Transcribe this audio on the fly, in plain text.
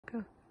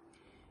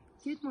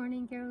Good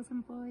morning, girls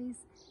and boys.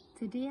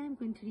 Today I'm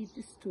going to read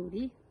the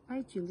story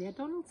by Julia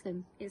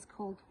Donaldson. It's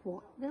called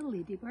What the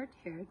Ladybird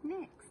Heard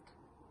Next.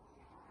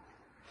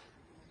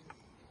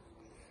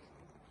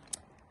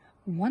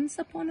 Once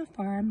upon a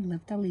farm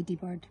lived a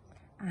ladybird,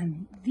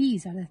 and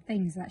these are the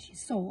things that she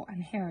saw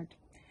and heard.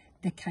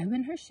 The cow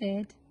in her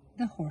shed,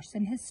 the horse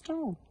in his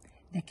stall,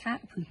 the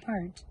cat who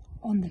purred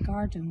on the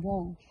garden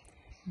wall,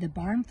 the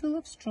barn full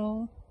of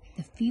straw,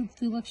 the field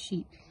full of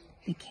sheep,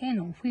 the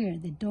kennel where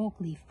the dog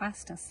lay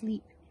fast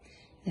asleep,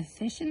 the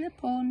fish in the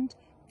pond,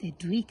 the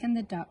drake and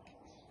the duck,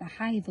 the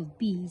hive of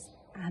bees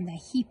and the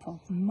heap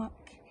of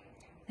muck,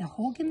 the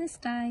hog in the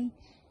sty,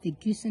 the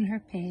goose in her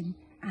pen,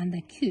 and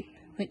the coop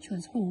which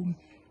was home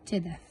to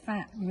the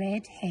fat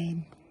red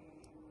hen.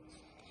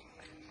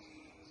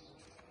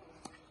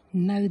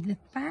 Now the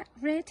fat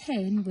red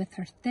hen with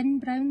her thin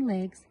brown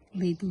legs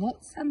laid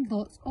lots and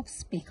lots of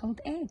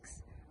speckled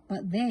eggs.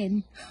 But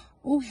then,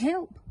 oh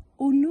help,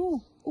 oh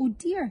no, oh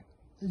dear,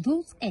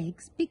 those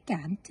eggs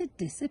began to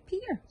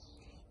disappear.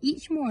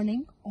 Each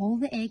morning all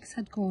the eggs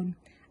had gone,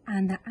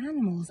 and the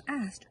animals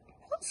asked,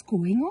 "What's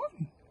going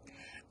on?"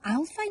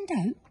 "I'll find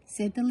out,"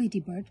 said the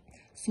ladybird.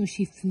 So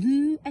she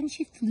flew, and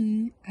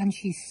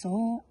she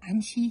saw,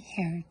 and she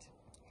heard.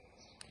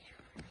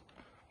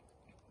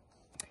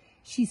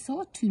 She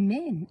saw two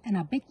men in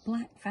a big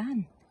black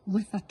van,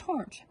 with a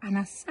torch and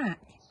a sack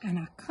and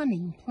a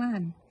cunning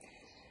plan.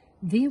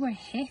 They were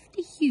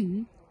Hefty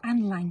Hugh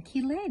and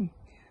Lanky Len,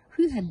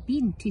 who had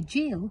been to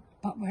jail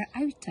but were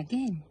out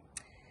again.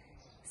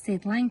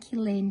 Said Lanky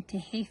Len to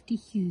Hefty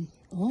Hugh,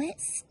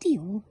 "Let's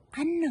steal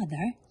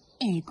another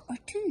egg or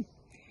two."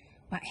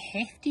 But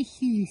Hefty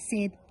Hugh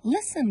said,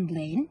 "Listen,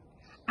 Len,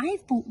 I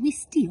vote we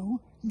steal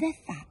the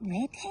fat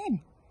red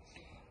hen.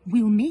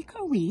 We'll make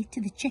our way to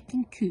the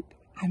chicken coop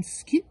and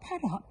scoop her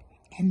up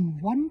in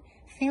one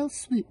fell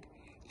swoop.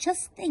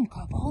 Just think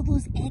of all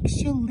those eggs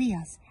she'll lay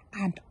us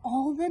and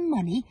all the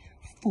money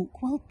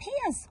folk will pay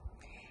us."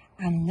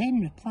 And Len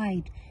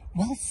replied,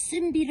 "We'll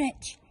soon be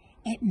rich.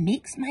 It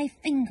makes my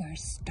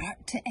fingers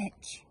start to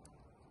itch."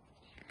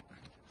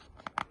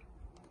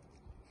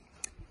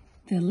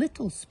 The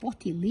little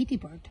spotty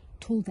ladybird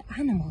told the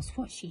animals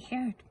what she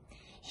heard.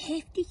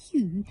 Hefty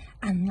Hugh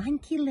and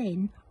Lanky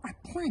Len are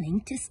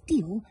planning to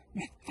steal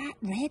the fat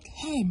red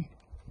hen.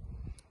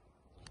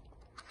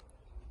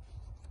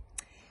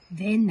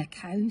 Then the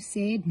cow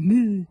said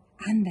moo,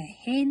 and the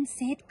hen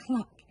said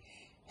cluck.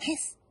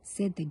 Hiss,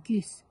 said the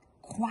goose.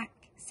 Quack,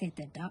 said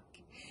the duck.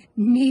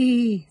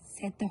 Neigh,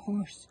 said the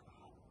horse.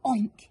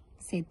 Oink,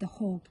 said the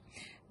hog.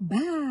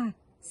 Baa,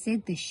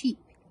 said the sheep.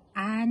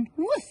 And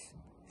woof,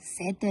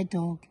 said the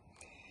dog.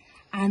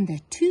 And the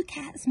two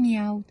cats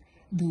meowed,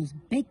 "Those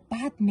big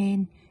bad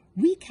men,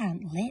 we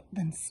can't let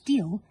them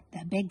steal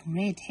the big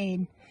red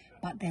hen."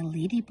 But the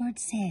ladybird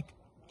said,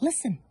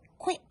 "Listen,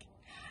 quick,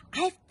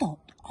 I've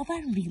thought of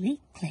a really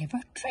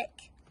clever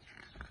trick."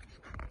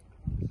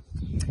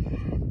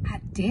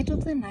 At dead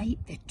of the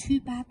night, the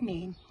two bad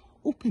men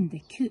opened the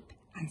coop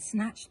and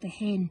snatched the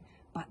hen,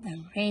 but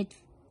the red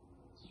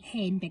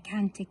hen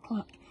began to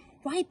cluck.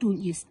 "Why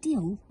don't you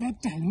steal the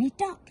downy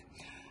duck?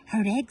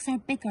 Her eggs are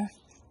bigger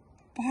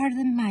far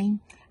than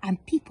mine,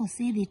 and people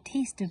say they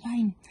taste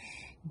divine."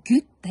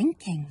 "Good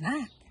thinking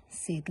that,"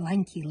 said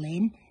Lanky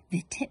Len.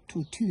 They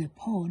tiptoed to the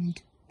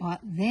pond,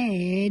 but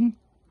then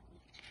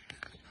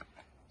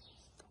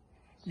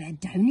the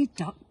downy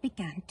duck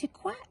began to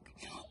quack.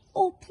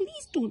 "Oh,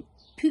 please don't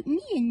put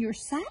me in your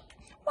sack.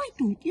 Why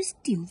don't you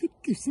steal the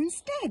goose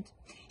instead?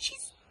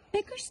 She's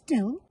bigger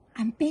still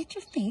and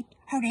better fed.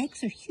 Her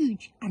eggs are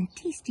huge and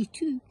tasty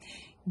too."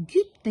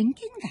 "Good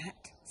thinking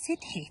that,"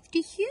 said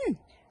Hefty Hugh.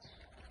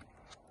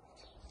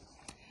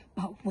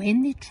 But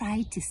when they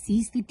tried to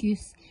seize the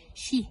goose,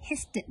 she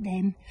hissed at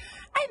them,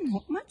 "I'm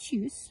not much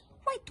use.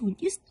 Why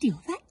don't you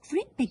steal that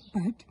great big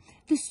bird,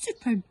 the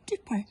super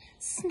duper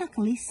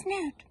snuggly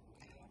snared?"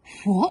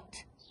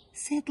 "What?"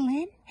 said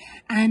Len.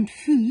 "And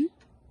who?"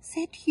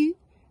 said Hugh.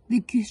 The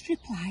goose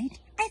replied,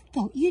 "I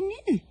thought you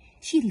knew.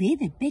 She lay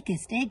the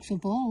biggest eggs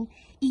of all.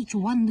 Each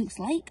one looks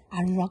like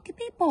a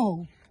rugby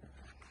ball."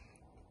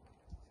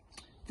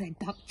 The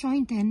duck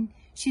joined in.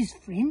 "She's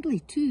friendly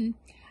too.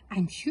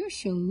 I'm sure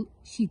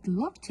she'd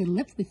love to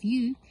live with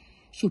you.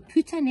 She'll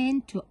put an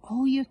end to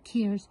all your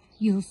cares.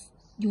 You'll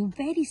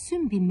very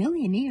soon be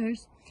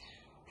millionaires."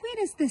 "Where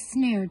is the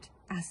snared?"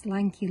 asked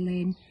Lanky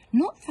Len.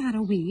 "Not far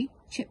away,"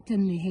 chipped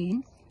in the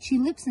hen. "She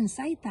lives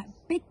inside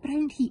that big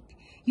brown heap.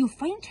 You'll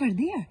find her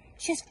there.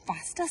 She's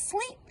fast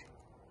asleep."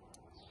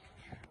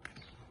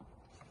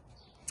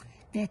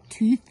 The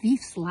two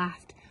thieves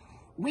laughed.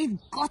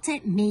 "We've got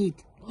it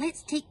made.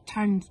 Let's take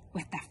turns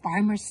with the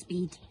farmer's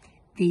spade."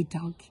 They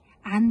dug,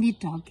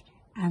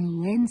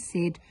 and Len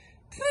said,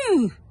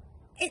 "Pooh,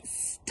 it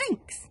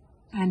stinks."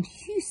 And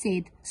Hugh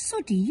said,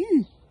 "So do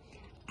you."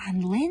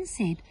 And Len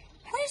said,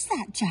 "Where's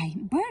that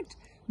giant bird,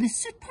 the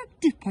super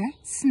duper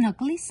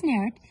snuggly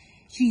snared?"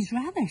 "She's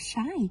rather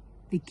shy,"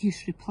 the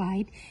goose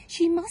replied.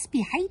 "She must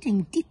be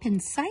hiding deep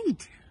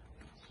inside."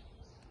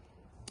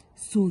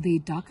 So they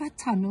dug a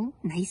tunnel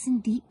nice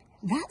and deep.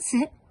 "That's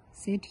it,"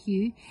 said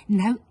Hugh.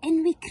 Now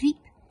in we creep.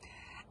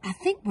 I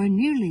think we're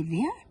nearly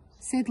there,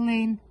 said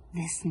Len.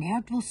 The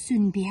snare will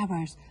soon be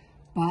ours.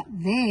 But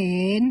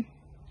then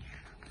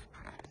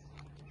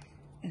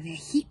the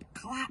heap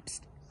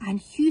collapsed and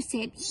Hugh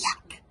said,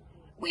 Yuck!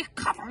 We're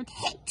covered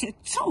head to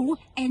toe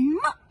in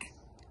muck.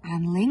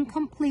 And Len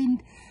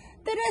complained,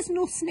 There is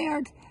no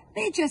snare.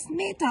 They just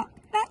made up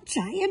that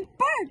giant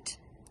bird.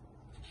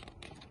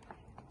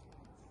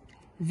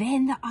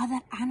 Then the other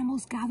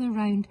animals gathered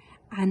round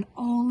and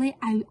all let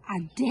out a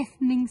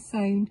deafening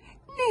sound.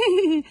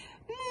 Moo,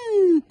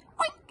 moo,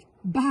 oink,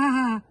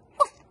 baa,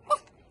 woof,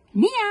 woof,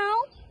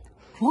 meow.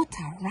 What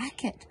a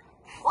racket,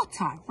 what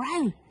a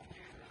row.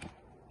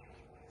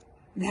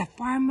 The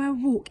farmer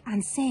woke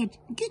and said,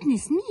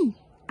 Goodness me,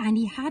 and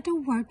he had a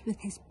word with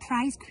his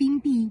prize queen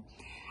bee,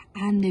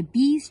 and the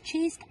bees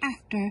chased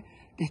after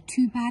the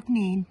two bad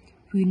men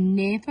who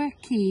never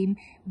came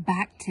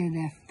back to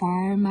the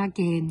farm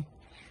again.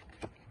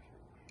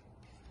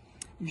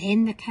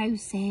 Then the cow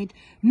said,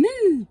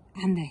 Moo,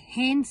 and the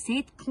hen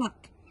said,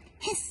 Cluck.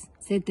 Hiss,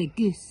 said the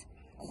goose.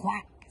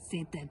 Quack,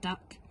 said the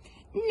duck.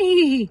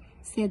 Neigh,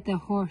 said the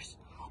horse.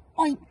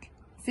 Oink,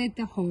 said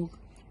the hog.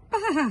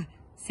 Baa,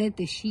 said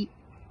the sheep.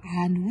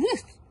 And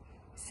woof,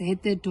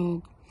 said the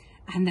dog.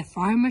 And the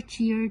farmer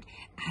cheered,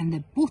 and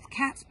the both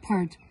cats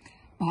purred.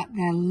 But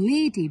the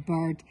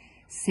ladybird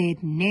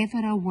said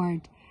never a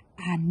word,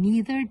 and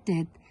neither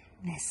did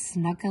the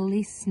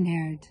snuggly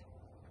snared.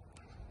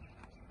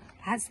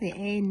 That's the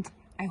end.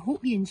 I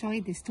hope you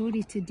enjoyed the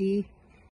story today.